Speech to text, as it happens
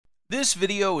This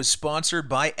video is sponsored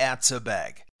by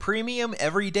Bag, premium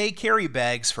everyday carry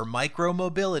bags for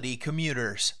micro-mobility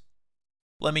commuters.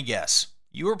 Let me guess,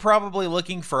 you were probably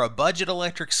looking for a budget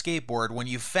electric skateboard when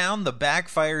you found the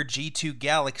Backfire G2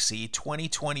 Galaxy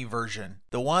 2020 version,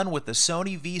 the one with the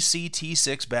Sony VC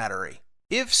T6 battery.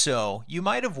 If so, you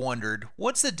might have wondered,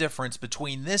 what's the difference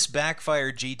between this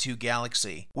Backfire G2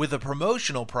 Galaxy with a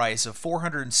promotional price of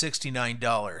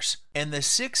 $469 and the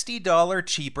 $60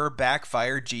 cheaper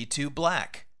Backfire G2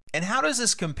 Black? And how does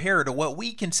this compare to what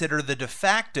we consider the de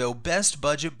facto best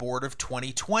budget board of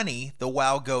 2020, the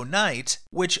WowGo Night,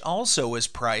 which also is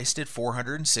priced at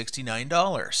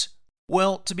 $469?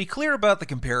 Well, to be clear about the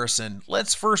comparison,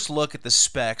 let's first look at the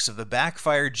specs of the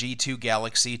Backfire G2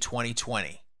 Galaxy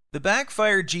 2020. The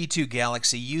Backfire G2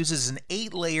 Galaxy uses an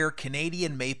 8-layer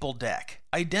Canadian maple deck,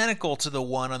 identical to the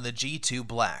one on the G2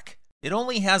 Black. It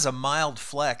only has a mild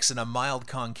flex and a mild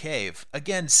concave,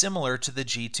 again similar to the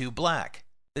G2 Black.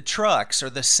 The trucks are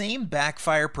the same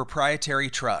Backfire proprietary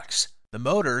trucks. The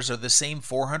motors are the same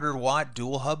 400-watt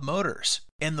dual-hub motors.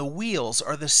 And the wheels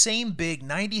are the same big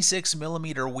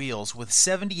 96mm wheels with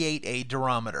 78A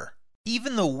durometer.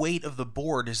 Even the weight of the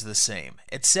board is the same,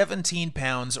 at 17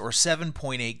 pounds or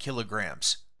 7.8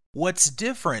 kilograms. What's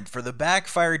different for the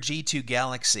Backfire G2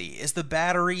 Galaxy is the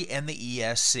battery and the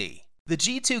ESC. The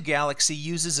G2 Galaxy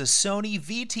uses a Sony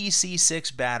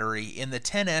VTC6 battery in the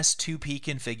 10S 2P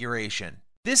configuration.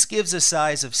 This gives a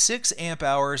size of 6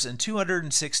 amp-hours and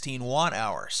 216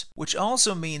 watt-hours, which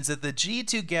also means that the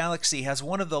G2 Galaxy has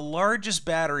one of the largest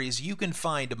batteries you can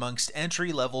find amongst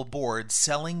entry-level boards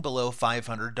selling below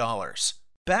 $500.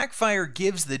 Backfire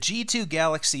gives the G2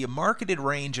 Galaxy a marketed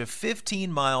range of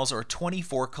 15 miles or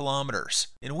 24 kilometers,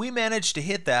 and we managed to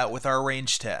hit that with our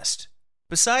range test.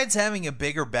 Besides having a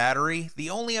bigger battery, the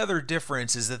only other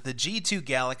difference is that the G2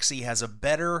 Galaxy has a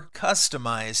better,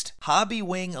 customized,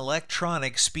 Hobbywing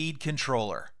electronic speed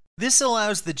controller. This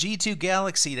allows the G2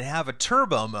 Galaxy to have a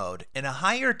turbo mode and a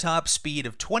higher top speed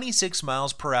of 26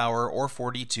 miles per hour or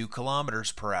 42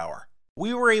 kilometers per hour.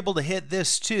 We were able to hit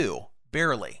this too,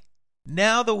 barely.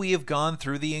 Now that we have gone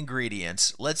through the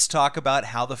ingredients, let's talk about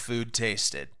how the food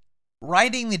tasted.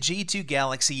 Riding the G2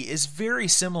 Galaxy is very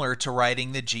similar to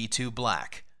riding the G2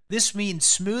 Black. This means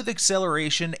smooth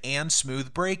acceleration and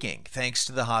smooth braking, thanks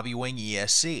to the Hobbywing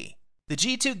ESC. The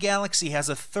G2 Galaxy has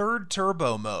a third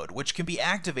turbo mode, which can be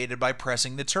activated by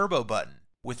pressing the turbo button.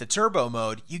 With the turbo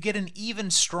mode, you get an even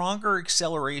stronger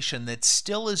acceleration that's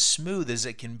still as smooth as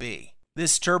it can be.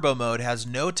 This turbo mode has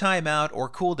no timeout or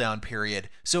cooldown period,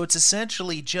 so it's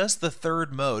essentially just the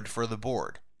third mode for the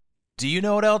board. Do you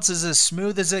know what else is as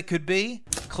smooth as it could be?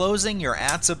 Closing your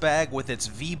bag with its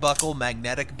V-buckle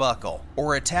magnetic buckle,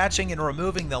 or attaching and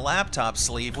removing the laptop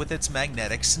sleeve with its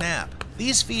magnetic snap.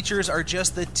 These features are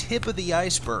just the tip of the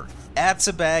iceberg.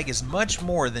 Bag is much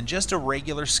more than just a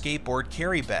regular skateboard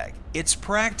carry bag. It's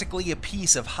practically a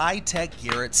piece of high-tech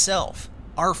gear itself.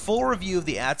 Our full review of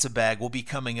the bag will be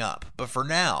coming up, but for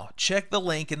now, check the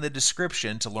link in the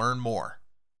description to learn more.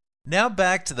 Now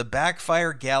back to the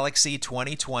Backfire Galaxy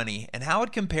 2020 and how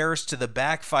it compares to the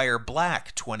Backfire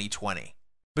Black 2020.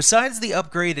 Besides the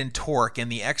upgrade in torque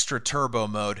and the extra turbo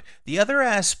mode, the other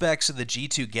aspects of the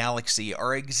G2 Galaxy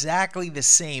are exactly the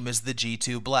same as the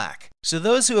G2 Black. So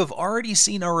those who have already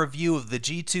seen our review of the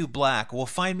G2 Black will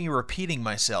find me repeating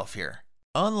myself here.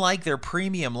 Unlike their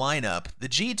premium lineup, the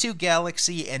G2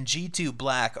 Galaxy and G2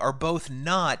 Black are both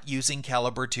not using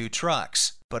Caliber 2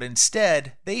 trucks, but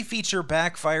instead, they feature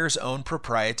Backfire's own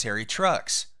proprietary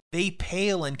trucks. They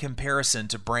pale in comparison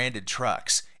to branded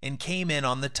trucks and came in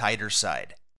on the tighter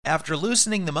side. After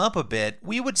loosening them up a bit,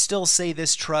 we would still say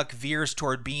this truck veers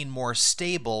toward being more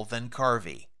stable than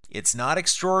carvy. It's not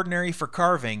extraordinary for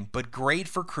carving, but great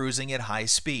for cruising at high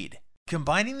speed.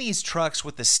 Combining these trucks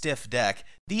with the stiff deck,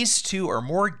 these two are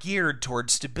more geared toward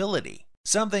stability,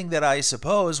 something that I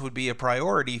suppose would be a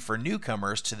priority for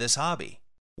newcomers to this hobby.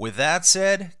 With that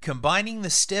said, combining the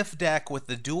stiff deck with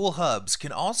the dual hubs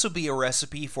can also be a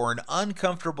recipe for an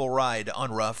uncomfortable ride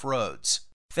on rough roads.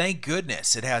 Thank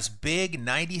goodness it has big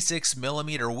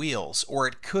 96mm wheels, or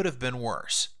it could have been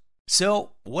worse.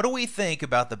 So, what do we think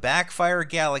about the Backfire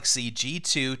Galaxy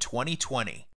G2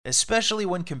 2020? Especially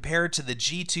when compared to the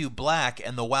G2 Black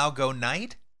and the WowGo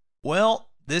Night? Well,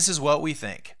 this is what we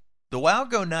think. The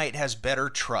WowGo Night has better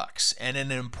trucks and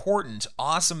an important,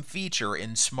 awesome feature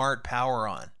in Smart Power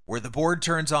On, where the board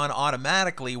turns on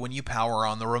automatically when you power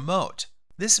on the remote.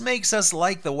 This makes us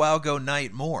like the WowGo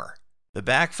Night more. The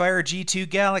Backfire G2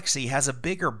 Galaxy has a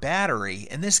bigger battery,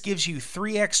 and this gives you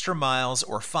 3 extra miles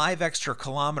or 5 extra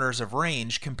kilometers of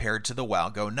range compared to the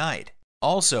WowGo Night.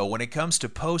 Also, when it comes to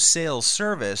post-sales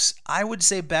service, I would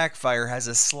say Backfire has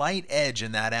a slight edge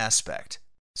in that aspect.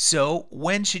 So,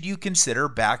 when should you consider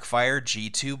Backfire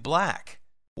G2 Black?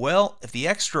 Well, if the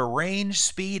extra range,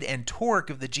 speed, and torque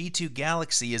of the G2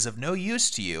 Galaxy is of no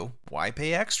use to you, why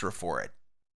pay extra for it?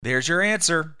 There's your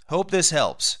answer. Hope this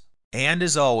helps. And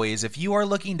as always, if you are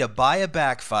looking to buy a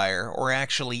Backfire, or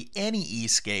actually any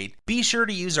e-skate, be sure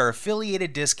to use our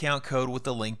affiliated discount code with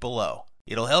the link below.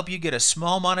 It'll help you get a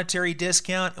small monetary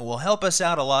discount and will help us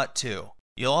out a lot too.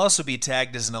 You'll also be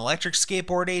tagged as an Electric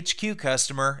Skateboard HQ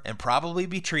customer and probably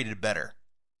be treated better.